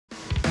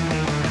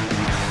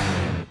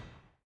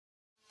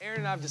Aaron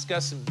and I have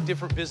discussed some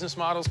different business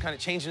models, kind of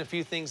changing a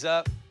few things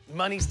up.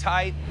 Money's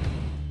tight.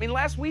 I mean,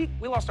 last week,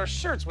 we lost our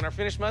shirts when our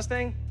finished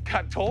Mustang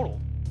got totaled.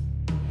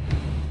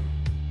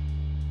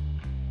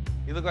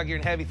 You look like you're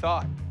in heavy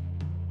thought.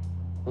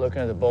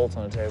 Looking at the bolts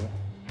on the table.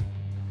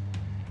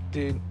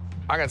 Dude,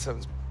 I got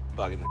something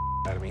bugging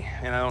the out of me,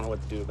 and I don't know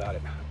what to do about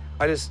it.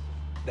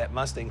 That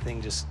Mustang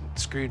thing just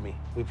screwed me.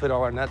 We put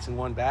all our nuts in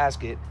one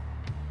basket,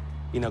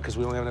 you know, because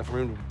we only have enough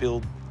room to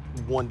build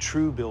one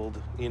true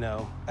build, you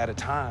know, at a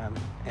time.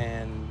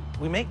 And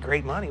we make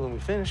great money when we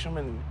finish them,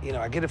 and, you know,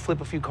 I get to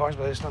flip a few cars,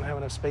 but I just don't have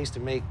enough space to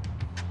make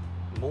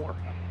more.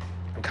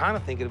 I'm kind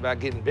of thinking about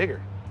getting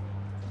bigger.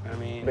 I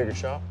mean... Bigger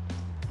shop?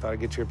 Thought I'd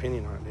get your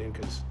opinion on it, dude,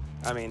 because,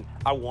 I mean,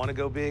 I want to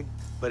go big,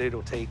 but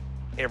it'll take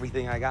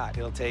everything I got.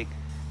 It'll take,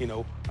 you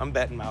know, I'm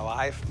betting my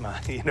life,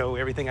 you know,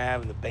 everything I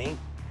have in the bank.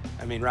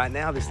 I mean, right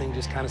now, this thing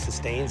just kind of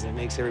sustains and it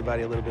makes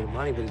everybody a little bit of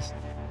money, but it's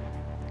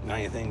not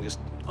anything just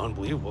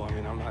unbelievable. I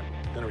mean, I'm not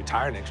going to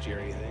retire next year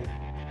or anything.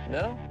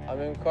 No, I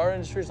mean, car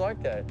industry's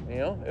like that, you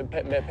know?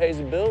 It pays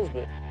the bills,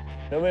 but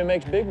nobody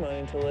makes big money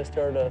until they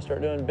start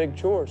doing big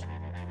chores.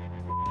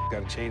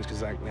 Got to change,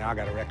 because now I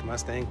got a wrecked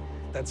Mustang.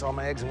 That's all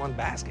my eggs in one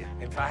basket.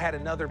 If I had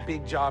another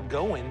big job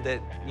going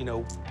that, you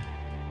know...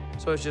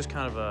 So it's just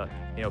kind of a,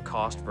 you know,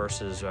 cost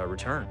versus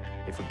return.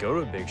 If we go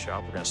to a big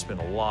shop, we're going to spend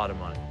a lot of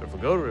money. But if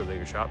we go to a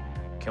bigger shop,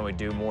 can we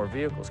do more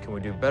vehicles? Can we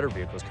do better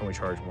vehicles? Can we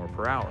charge more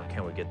per hour?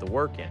 Can we get the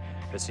work in?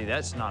 But see,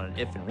 that's not an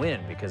if and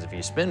when, because if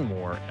you spend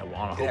more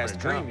on a hope and a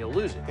dream, you'll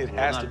lose it. It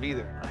has to be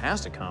there. It has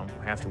to come.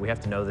 We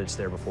have to know that it's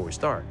there before we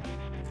start.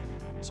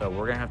 So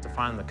we're going to have to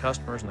find the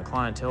customers and the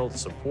clientele to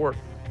support,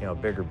 you know, a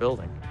bigger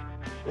building.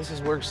 This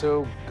has worked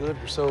so good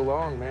for so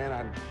long,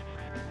 man.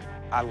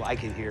 I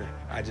like it here.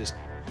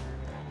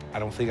 I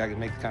don't think I can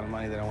make the kind of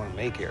money that I want to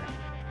make here.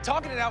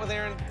 Talking it out with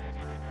Aaron,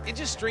 it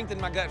just strengthened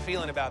my gut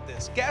feeling about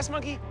this. Gas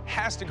Monkey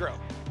has to grow.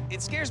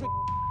 It scares me,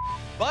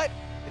 but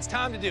it's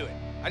time to do it.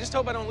 I just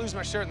hope I don't lose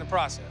my shirt in the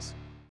process.